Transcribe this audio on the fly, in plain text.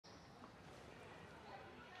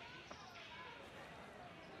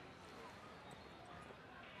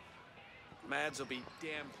Mads will be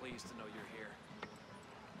damn pleased to know you're here.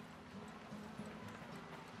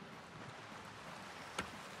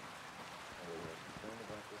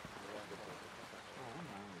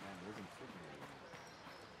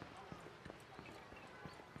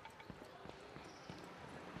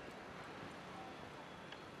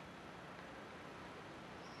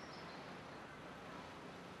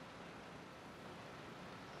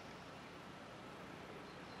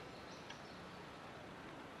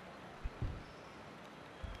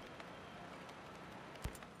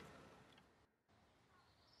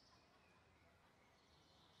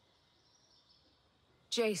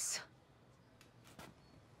 Jace.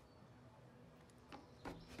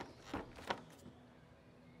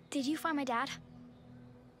 Did you find my dad?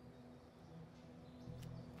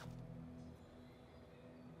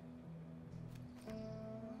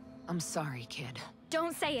 I'm sorry, kid.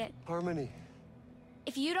 Don't say it. Harmony.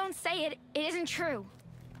 If you don't say it, it isn't true.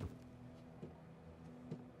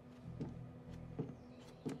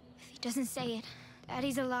 If he doesn't say it,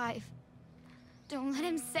 Daddy's alive. Don't let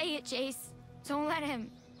him say it, Jace. Don't let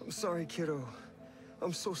him. I'm sorry, kiddo.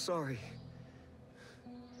 I'm so sorry.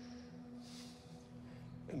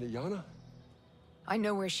 And Ayana? I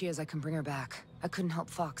know where she is. I can bring her back. I couldn't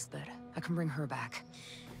help Fox, but I can bring her back.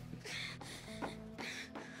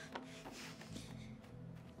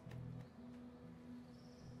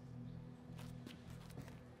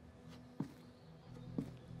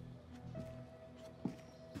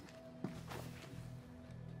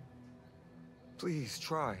 Please,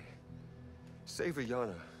 try. Save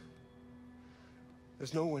Ayana.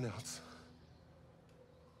 There's no one else.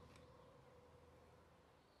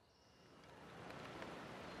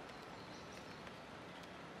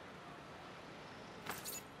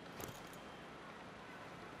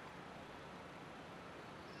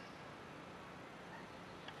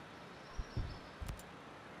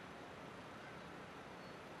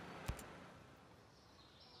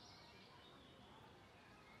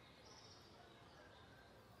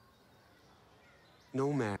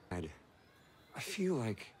 Nomad. I feel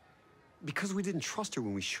like... because we didn't trust her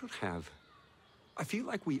when we should have. I feel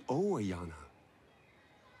like we owe Ayana.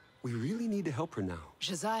 We really need to help her now.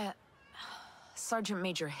 Josiah... Sergeant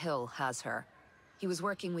Major Hill has her. He was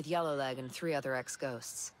working with Yellowleg and 3 other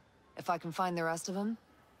ex-ghosts. If I can find the rest of them,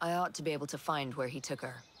 I ought to be able to find where he took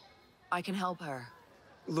her. I can help her.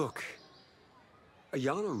 Look,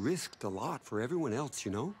 Ayana risked a lot for everyone else,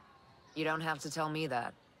 you know? You don't have to tell me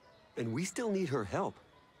that. And we still need her help.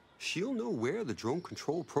 She'll know where the drone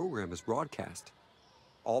control program is broadcast.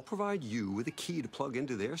 I'll provide you with a key to plug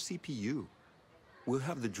into their CPU. We'll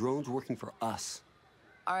have the drones working for us.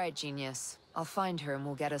 All right, genius. I'll find her and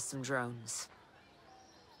we'll get us some drones.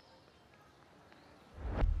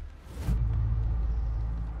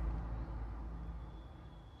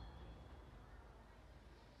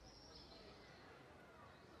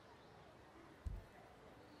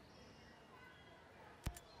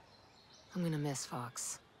 I'm gonna miss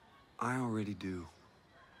Fox. I already do.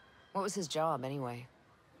 What was his job, anyway?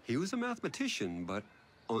 He was a mathematician, but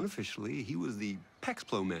unofficially, he was the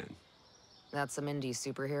Pexplo Man. That's some indie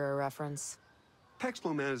superhero reference?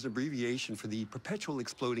 Pexplo Man is an abbreviation for the Perpetual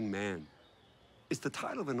Exploding Man. It's the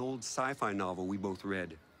title of an old sci-fi novel we both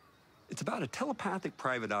read. It's about a telepathic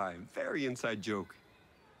private eye, very inside joke.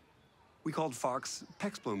 We called Fox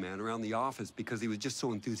Pexplo Man around the office because he was just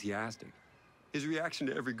so enthusiastic. His reaction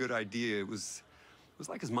to every good idea was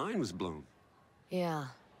like his mind was blown. Yeah,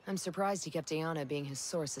 I'm surprised he kept Ayana being his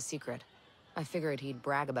source a secret. I figured he'd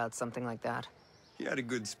brag about something like that. He had a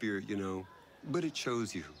good spirit, you know, but it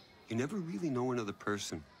shows you. You never really know another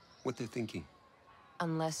person, what they're thinking.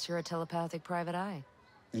 Unless you're a telepathic private eye.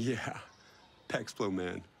 Yeah, Pexplo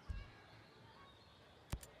Man.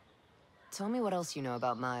 Tell me what else you know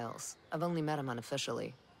about Miles. I've only met him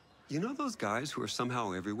unofficially. You know those guys who are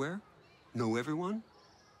somehow everywhere? Know everyone?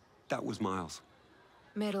 That was Miles.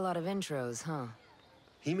 Made a lot of intros, huh?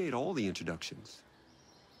 He made all the introductions.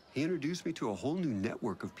 He introduced me to a whole new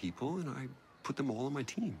network of people, and I put them all on my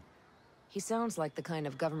team. He sounds like the kind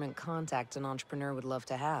of government contact an entrepreneur would love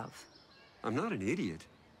to have. I'm not an idiot.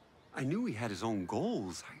 I knew he had his own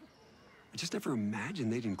goals. I just never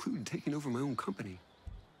imagined they'd include taking over my own company.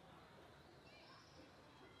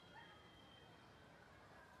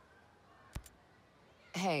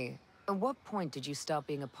 Hey, at what point did you stop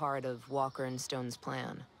being a part of Walker and Stone's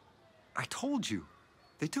plan? I told you.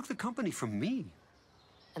 They took the company from me.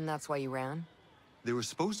 And that's why you ran? They were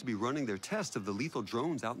supposed to be running their test of the lethal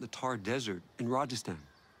drones out in the Thar Desert in Rajasthan.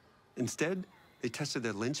 Instead, they tested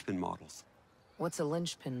their linchpin models. What's a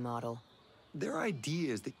linchpin model? Their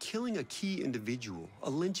idea is that killing a key individual, a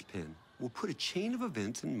linchpin, will put a chain of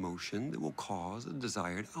events in motion that will cause a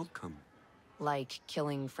desired outcome. Like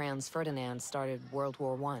killing Franz Ferdinand started World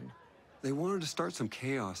War I. They wanted to start some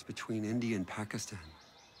chaos between India and Pakistan.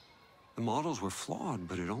 The models were flawed,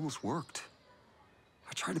 but it almost worked.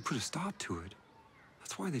 I tried to put a stop to it.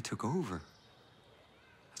 That's why they took over.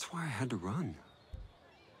 That's why I had to run.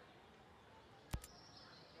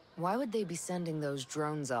 Why would they be sending those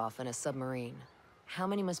drones off in a submarine? How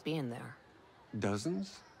many must be in there?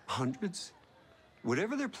 Dozens? Hundreds?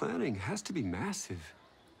 Whatever they're planning has to be massive.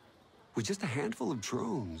 With just a handful of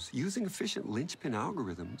drones, using efficient linchpin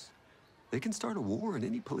algorithms, they can start a war in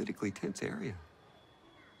any politically tense area.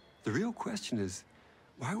 The real question is,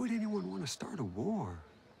 why would anyone want to start a war?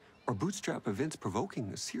 Or bootstrap events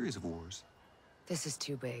provoking a series of wars? This is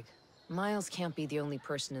too big. Miles can't be the only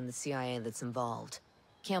person in the CIA that's involved.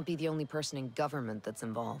 Can't be the only person in government that's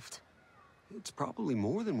involved. It's probably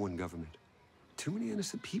more than one government. Too many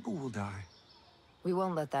innocent people will die. We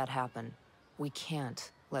won't let that happen. We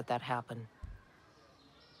can't let that happen.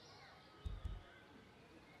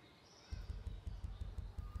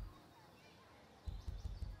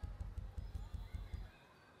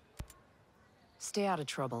 Stay out of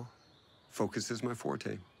trouble. Focus is my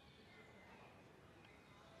forte.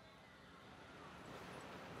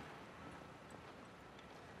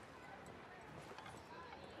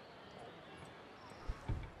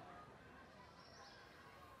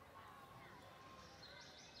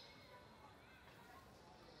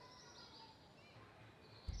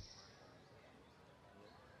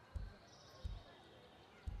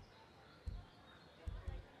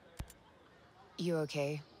 You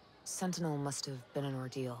okay? Sentinel must have been an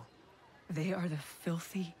ordeal. They are the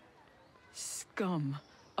filthy scum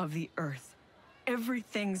of the earth.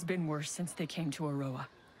 Everything's been worse since they came to Aroa.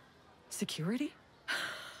 Security?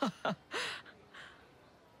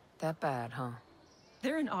 That bad, huh?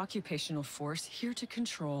 They're an occupational force here to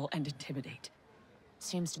control and intimidate.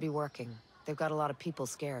 Seems to be working. They've got a lot of people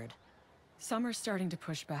scared. Some are starting to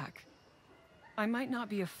push back. I might not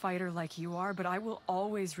be a fighter like you are, but I will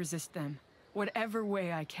always resist them, whatever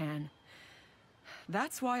way I can.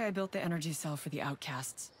 That's why I built the energy cell for the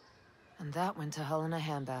outcasts. And that went to hell in a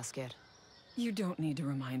handbasket. You don't need to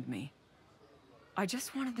remind me. I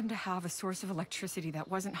just wanted them to have a source of electricity that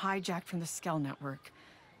wasn't hijacked from the Skell network.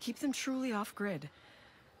 Keep them truly off-grid.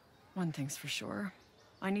 One thing's for sure.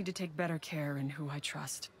 I need to take better care in who I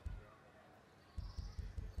trust.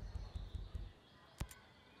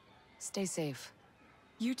 Stay safe.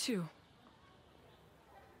 You too.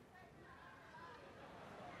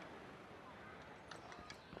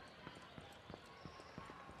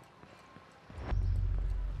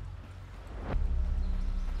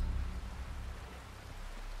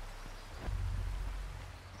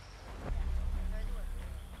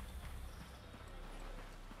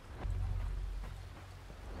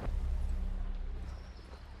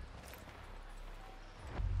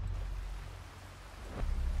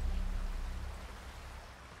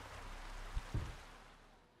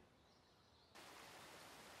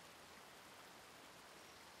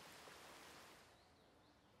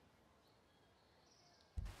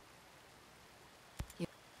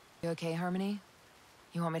 You okay, Harmony?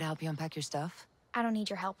 You want me to help you unpack your stuff? I don't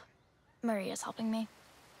need your help. Maria's helping me.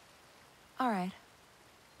 All right.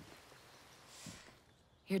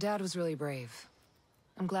 Your dad was really brave.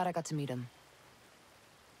 I'm glad I got to meet him.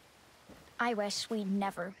 I wish we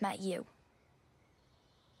never met you.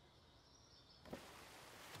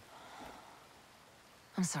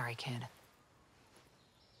 I'm sorry, kid.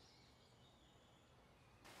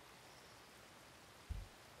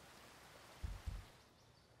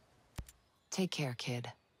 Take care,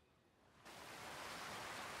 kid.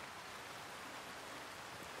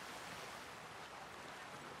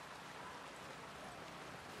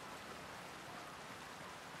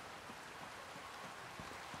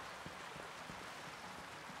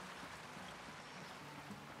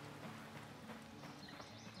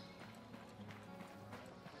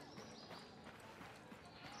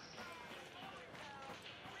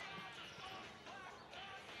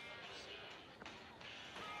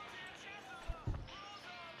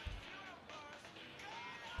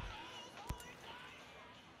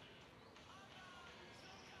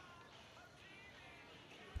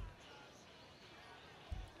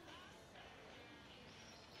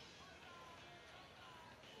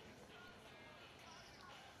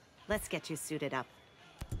 Let's get you suited up.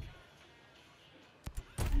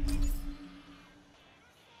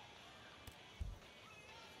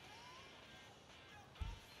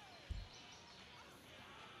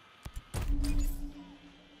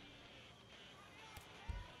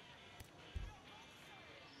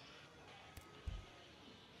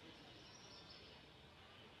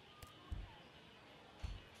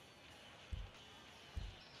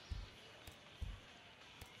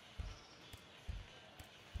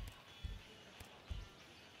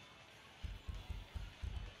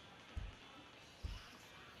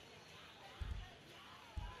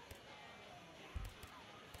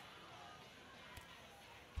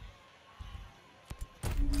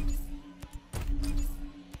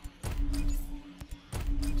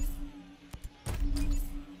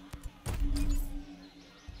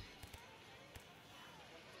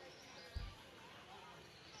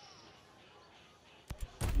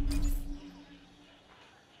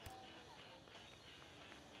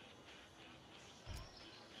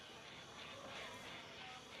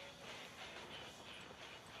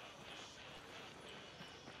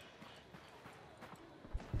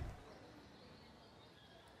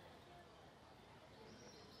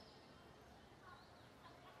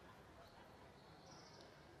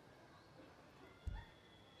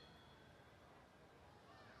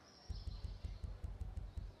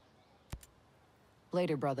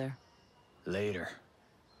 Later, brother. Later.